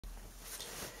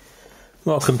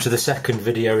Welcome to the second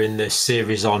video in this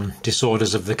series on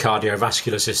disorders of the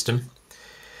cardiovascular system,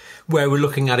 where we're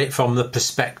looking at it from the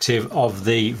perspective of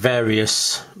the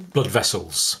various blood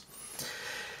vessels,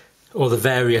 or the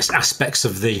various aspects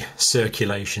of the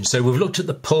circulation. So we've looked at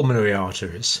the pulmonary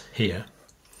arteries here,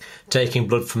 taking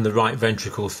blood from the right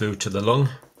ventricle through to the lung,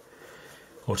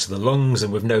 or to the lungs,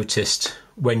 and we've noticed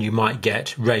when you might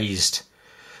get raised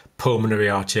pulmonary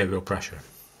arterial pressure.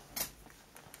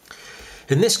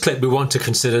 In this clip, we want to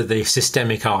consider the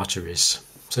systemic arteries.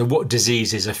 So what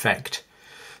diseases affect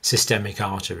systemic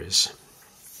arteries?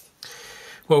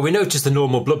 Well, we notice the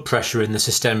normal blood pressure in the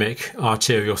systemic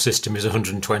arterial system is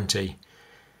 120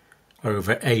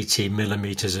 over 80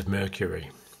 millimeters of mercury.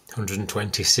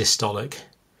 120 systolic,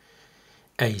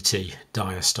 80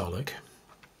 diastolic.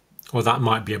 Or that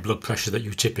might be a blood pressure that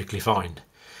you typically find.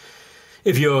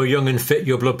 If you're young and fit,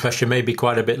 your blood pressure may be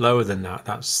quite a bit lower than that.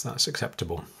 That's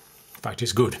acceptable. In fact,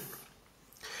 it's good.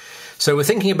 So we're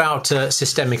thinking about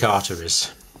systemic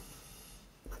arteries.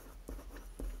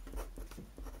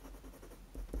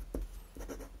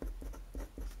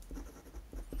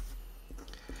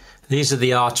 These are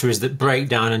the arteries that break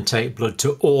down and take blood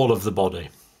to all of the body,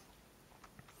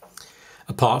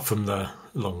 apart from the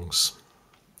lungs.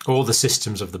 All the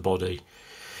systems of the body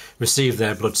receive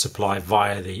their blood supply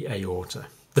via the aorta.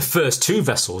 The first two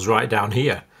vessels right down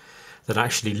here that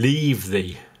actually leave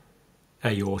the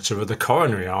aorta are the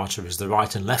coronary arteries, the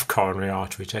right and left coronary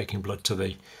artery taking blood to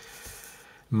the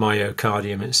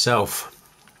myocardium itself.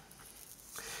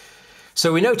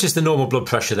 So we notice the normal blood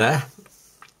pressure there,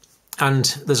 and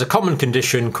there's a common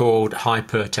condition called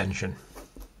hypertension.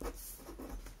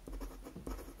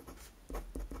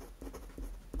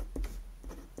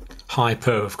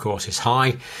 Hyper, of course, is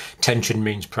high. Tension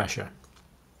means pressure.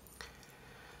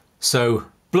 So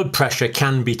blood pressure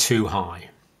can be too high.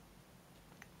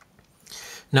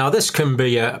 Now this can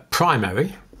be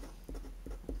primary,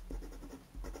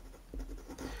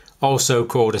 also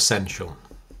called essential.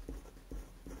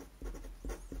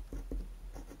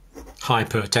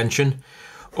 Hypertension,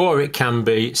 or it can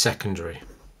be secondary.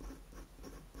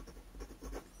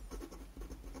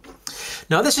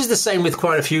 Now this is the same with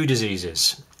quite a few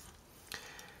diseases.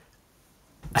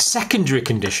 A secondary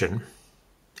condition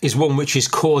is one which is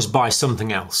caused by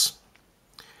something else,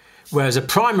 whereas a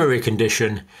primary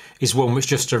condition is one which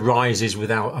just arises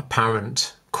without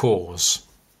apparent cause.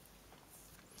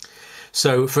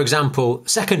 So, for example,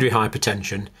 secondary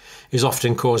hypertension is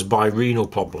often caused by renal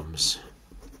problems.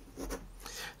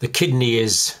 The kidney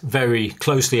is very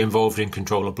closely involved in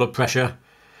control of blood pressure.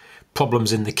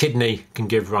 Problems in the kidney can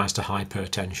give rise to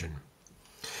hypertension.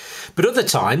 But other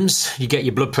times you get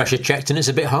your blood pressure checked and it's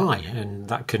a bit high, and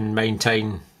that can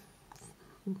maintain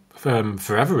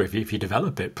forever if you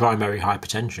develop it. Primary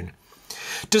hypertension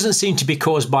doesn't seem to be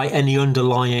caused by any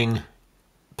underlying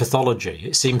pathology.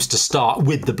 It seems to start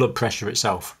with the blood pressure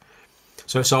itself.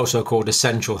 So it's also called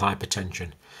essential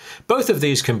hypertension. Both of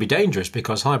these can be dangerous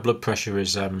because high blood pressure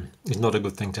is not a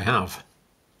good thing to have.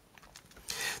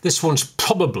 This one's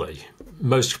probably,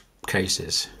 most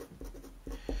cases,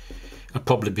 are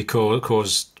probably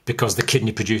because the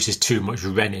kidney produces too much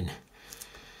renin.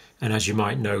 And as you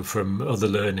might know from other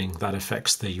learning, that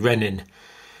affects the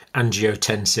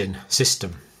renin-angiotensin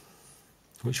system,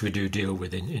 which we do deal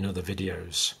with in other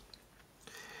videos.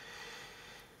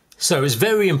 So it's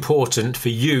very important for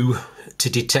you to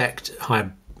detect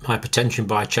hypertension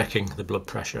by checking the blood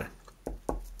pressure.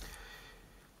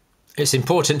 It's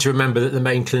important to remember that the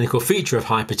main clinical feature of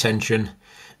hypertension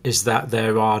is that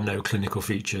there are no clinical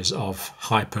features of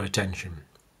hypertension.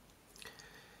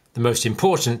 The most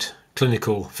important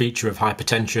clinical feature of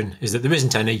hypertension is that there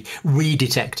isn't any. We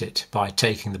detect it by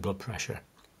taking the blood pressure.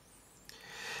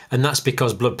 And that's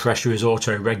because blood pressure is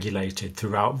auto-regulated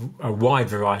throughout a wide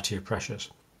variety of pressures.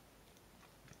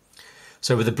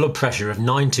 So with a blood pressure of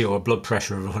 90 or a blood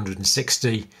pressure of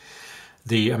 160,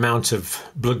 the amount of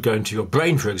blood going to your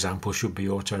brain, for example, should be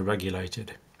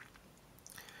auto-regulated.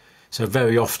 So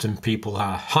very often people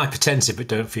are hypertensive but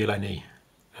don't feel any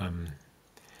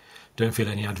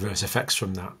adverse effects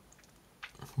from that.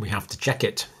 We have to check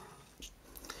it.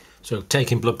 So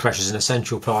taking blood pressure is an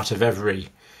essential part of every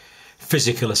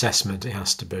physical assessment. It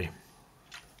has to be.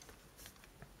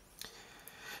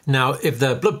 Now, if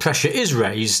the blood pressure is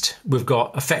raised, we've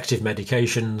got effective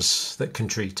medications that can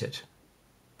treat it.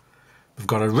 We've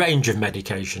got a range of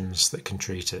medications that can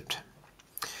treat it.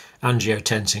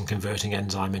 Angiotensin converting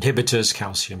enzyme inhibitors,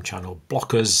 calcium channel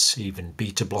blockers, even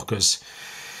beta blockers,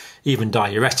 even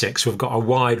diuretics. We've got a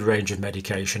wide range of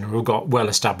medication, and we've got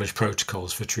well-established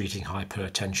protocols for treating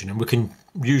hypertension, and we can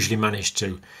usually manage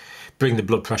to bring the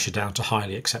blood pressure down to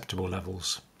highly acceptable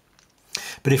levels.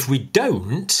 But if we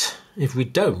don't,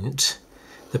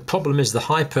 the problem is the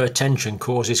hypertension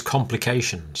causes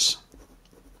complications.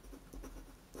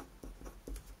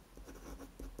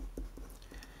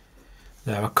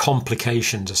 There are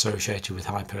complications associated with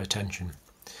hypertension.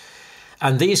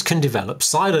 And these can develop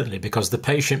silently because the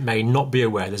patient may not be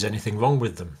aware there's anything wrong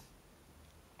with them.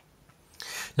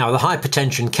 Now, the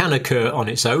hypertension can occur on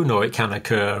its own, or it can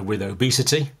occur with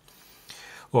obesity,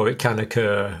 or it can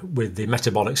occur with the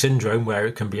metabolic syndrome, where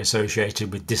it can be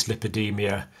associated with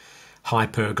dyslipidemia,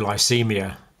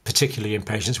 hyperglycemia, particularly in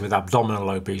patients with abdominal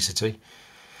obesity.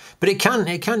 But it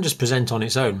can just present on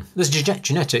its own. There's a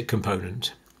genetic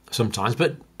component sometimes,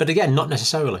 but again, not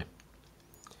necessarily.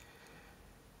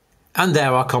 And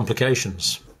there are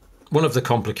complications. One of the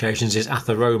complications is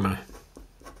atheroma.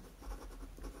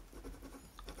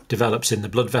 Develops in the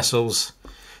blood vessels,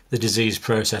 the disease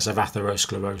process of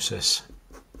atherosclerosis.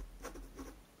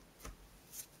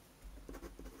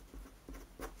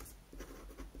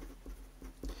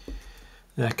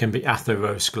 There can be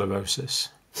atherosclerosis.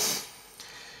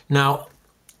 Now,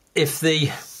 if the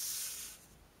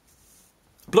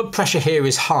blood pressure here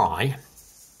is high,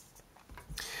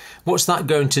 what's that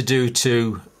going to do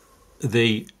to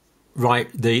the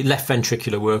left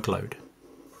ventricular workload?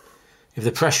 If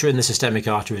the pressure in the systemic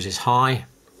arteries is high,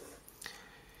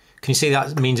 can you see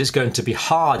that means it's going to be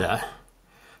harder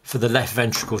for the left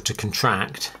ventricle to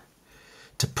contract,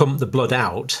 to pump the blood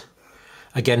out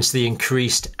against the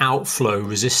increased outflow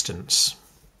resistance.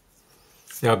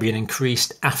 There will be an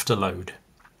increased afterload.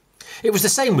 It was the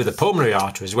same with the pulmonary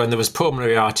arteries. When there was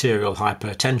pulmonary arterial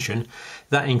hypertension,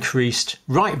 that increased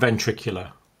right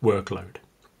ventricular workload.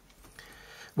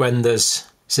 When there's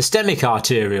systemic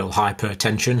arterial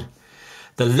hypertension,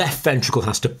 the left ventricle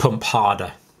has to pump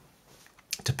harder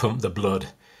to pump the blood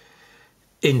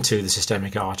into the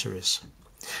systemic arteries.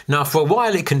 Now, for a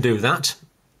while it can do that.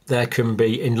 There can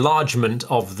be enlargement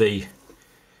of the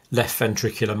left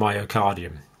ventricular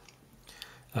myocardium,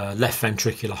 left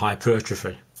ventricular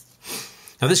hypertrophy.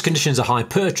 Now, this condition is a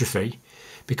hypertrophy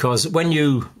because when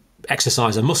you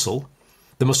exercise a muscle,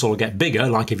 the muscle will get bigger.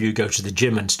 Like if you go to the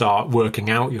gym and start working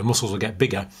out, your muscles will get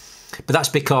bigger. But that's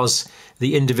because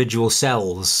the individual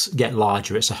cells get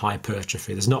larger. It's a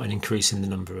hypertrophy. There's not an increase in the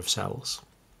number of cells.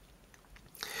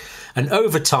 And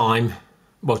over time,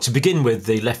 well, to begin with,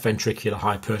 the left ventricular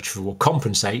hypertrophy will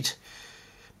compensate.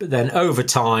 But then over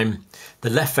time,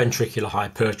 the left ventricular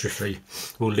hypertrophy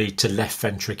will lead to left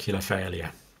ventricular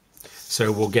failure.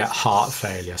 So we'll get heart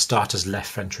failure, start as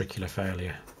left ventricular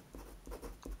failure.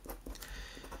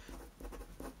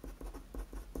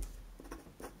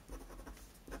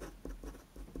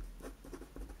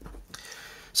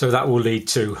 So that will lead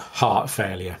to heart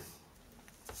failure.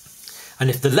 And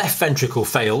if the left ventricle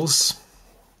fails,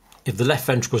 if the left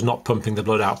ventricle is not pumping the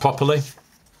blood out properly,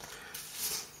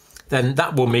 then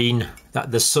that will mean that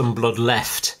there's some blood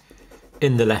left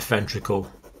in the left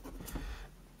ventricle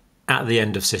at the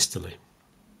end of systole.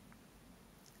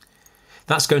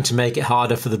 That's going to make it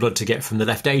harder for the blood to get from the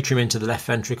left atrium into the left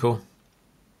ventricle.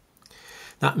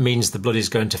 That means the blood is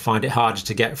going to find it harder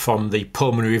to get from the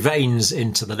pulmonary veins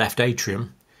into the left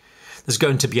atrium. There's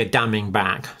going to be a damming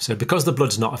back. So because the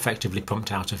blood's not effectively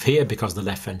pumped out of here, because the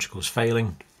left ventricle is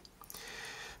failing,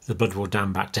 the blood will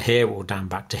dam back to here, will dam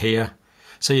back to here.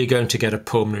 So you're going to get a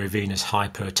pulmonary venous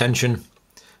hypertension,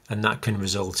 and that can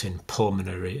result in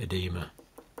pulmonary edema.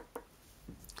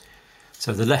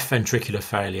 So the left ventricular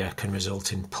failure can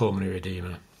result in pulmonary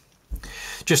edema.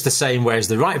 Just the same way as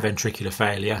the right ventricular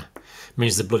failure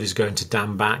means the blood is going to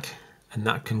dam back, and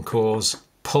that can cause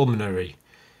pulmonary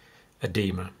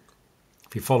edema.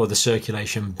 If you follow the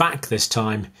circulation back this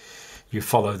time, you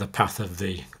follow the path of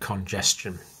the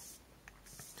congestion.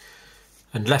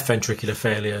 And left ventricular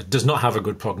failure does not have a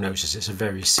good prognosis. It's a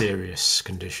very serious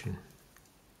condition.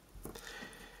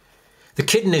 The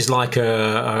kidney is like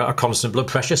a constant blood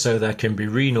pressure, so there can be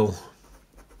renal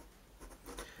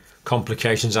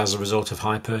complications as a result of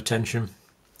hypertension.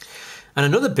 And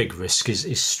another big risk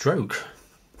is stroke,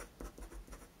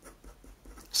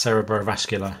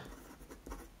 cerebrovascular.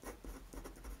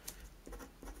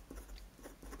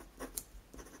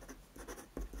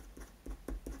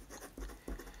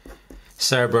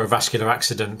 Cerebrovascular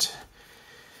accident,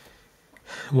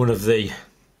 one of the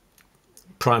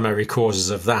primary causes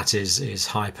of that is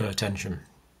hypertension.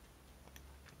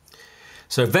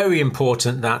 So very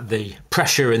important that the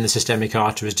pressure in the systemic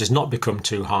arteries does not become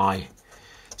too high,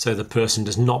 so the person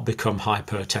does not become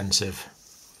hypertensive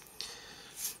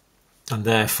and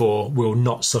therefore will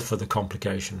not suffer the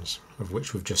complications, of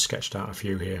which we've just sketched out a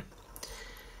few here.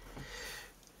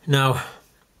 Now,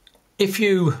 if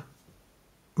you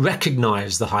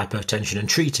recognise the hypertension and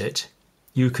treat it,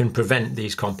 you can prevent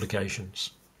these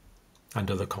complications and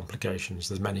other complications.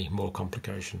 There's many more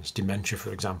complications. Dementia,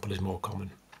 for example, is more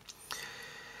common.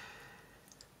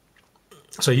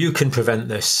 So you can prevent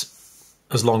this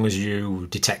as long as you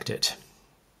detect it.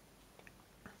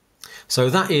 So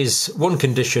that is one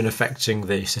condition affecting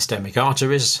the systemic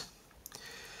arteries.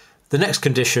 The next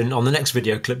condition on the next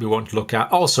video clip we want to look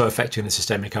at, also affecting the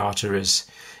systemic arteries,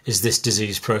 is this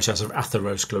disease process of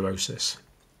atherosclerosis,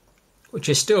 which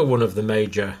is still one of the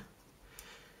major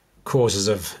causes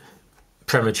of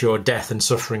premature death and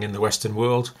suffering in the Western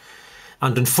world,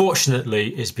 and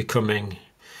unfortunately is becoming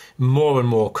more and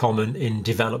more common in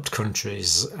developed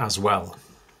countries as well.